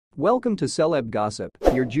Welcome to Celeb Gossip,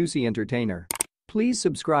 your juicy entertainer. Please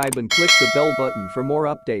subscribe and click the bell button for more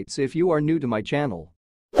updates if you are new to my channel.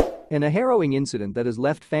 In a harrowing incident that has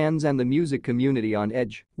left fans and the music community on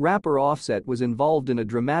edge, rapper Offset was involved in a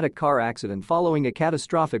dramatic car accident following a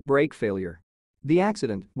catastrophic brake failure. The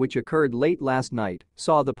accident, which occurred late last night,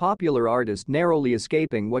 saw the popular artist narrowly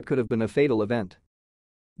escaping what could have been a fatal event.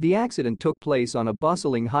 The accident took place on a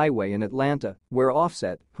bustling highway in Atlanta, where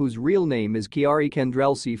Offset, whose real name is Kiari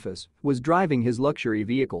Kendrell Cephus, was driving his luxury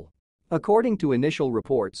vehicle. According to initial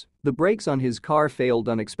reports, the brakes on his car failed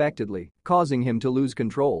unexpectedly, causing him to lose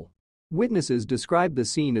control. Witnesses described the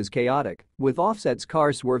scene as chaotic, with Offset's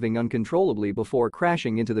car swerving uncontrollably before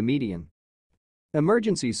crashing into the median.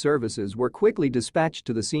 Emergency services were quickly dispatched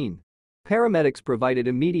to the scene. Paramedics provided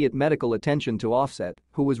immediate medical attention to Offset,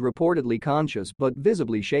 who was reportedly conscious but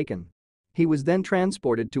visibly shaken. He was then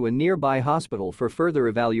transported to a nearby hospital for further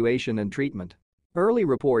evaluation and treatment. Early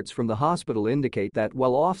reports from the hospital indicate that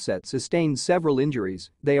while Offset sustained several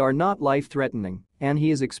injuries, they are not life-threatening, and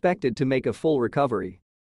he is expected to make a full recovery.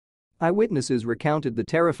 Eyewitnesses recounted the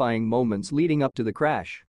terrifying moments leading up to the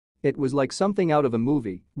crash. "It was like something out of a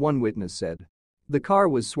movie," one witness said. "The car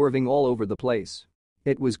was swerving all over the place.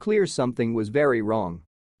 It was clear something was very wrong."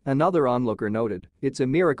 Another onlooker noted, "It's a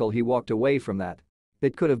miracle he walked away from that.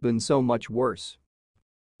 It could have been so much worse."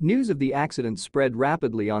 News of the accident spread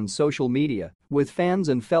rapidly on social media, with fans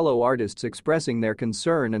and fellow artists expressing their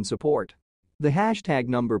concern and support. The hashtag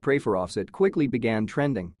 #PrayForOffset quickly began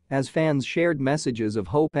trending as fans shared messages of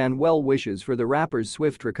hope and well wishes for the rapper's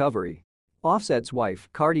swift recovery. Offset's wife,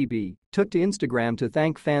 Cardi B, took to Instagram to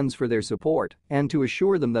thank fans for their support and to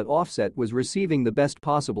assure them that Offset was receiving the best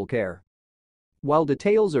possible care. While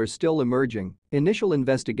details are still emerging, initial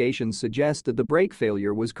investigations suggest that the brake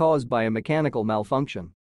failure was caused by a mechanical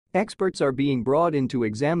malfunction. Experts are being brought in to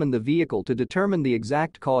examine the vehicle to determine the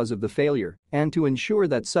exact cause of the failure and to ensure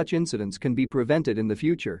that such incidents can be prevented in the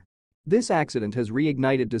future. This accident has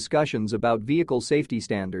reignited discussions about vehicle safety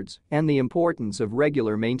standards and the importance of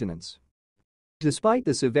regular maintenance. Despite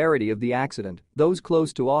the severity of the accident, those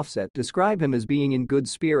close to Offset describe him as being in good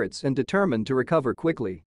spirits and determined to recover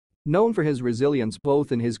quickly. Known for his resilience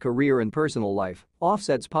both in his career and personal life,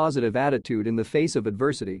 Offset's positive attitude in the face of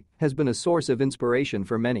adversity has been a source of inspiration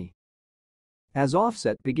for many. As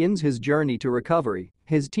Offset begins his journey to recovery,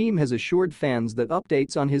 his team has assured fans that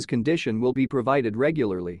updates on his condition will be provided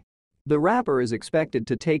regularly. The rapper is expected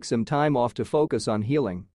to take some time off to focus on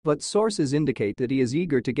healing, but sources indicate that he is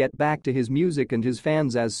eager to get back to his music and his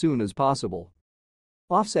fans as soon as possible.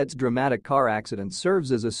 Offset's dramatic car accident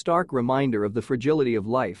serves as a stark reminder of the fragility of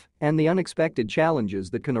life and the unexpected challenges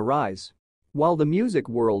that can arise. While the music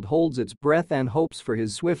world holds its breath and hopes for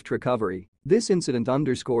his swift recovery, this incident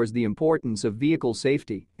underscores the importance of vehicle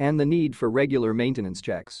safety and the need for regular maintenance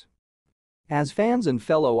checks. As fans and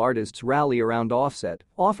fellow artists rally around Offset,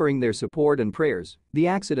 offering their support and prayers, the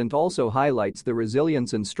accident also highlights the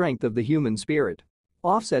resilience and strength of the human spirit.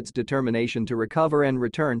 Offset's determination to recover and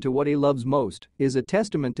return to what he loves most is a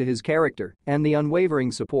testament to his character and the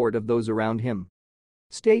unwavering support of those around him.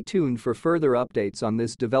 Stay tuned for further updates on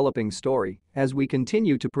this developing story as we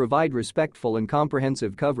continue to provide respectful and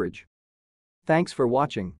comprehensive coverage. Thanks for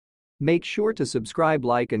watching. Make sure to subscribe,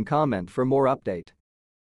 like, and comment for more update.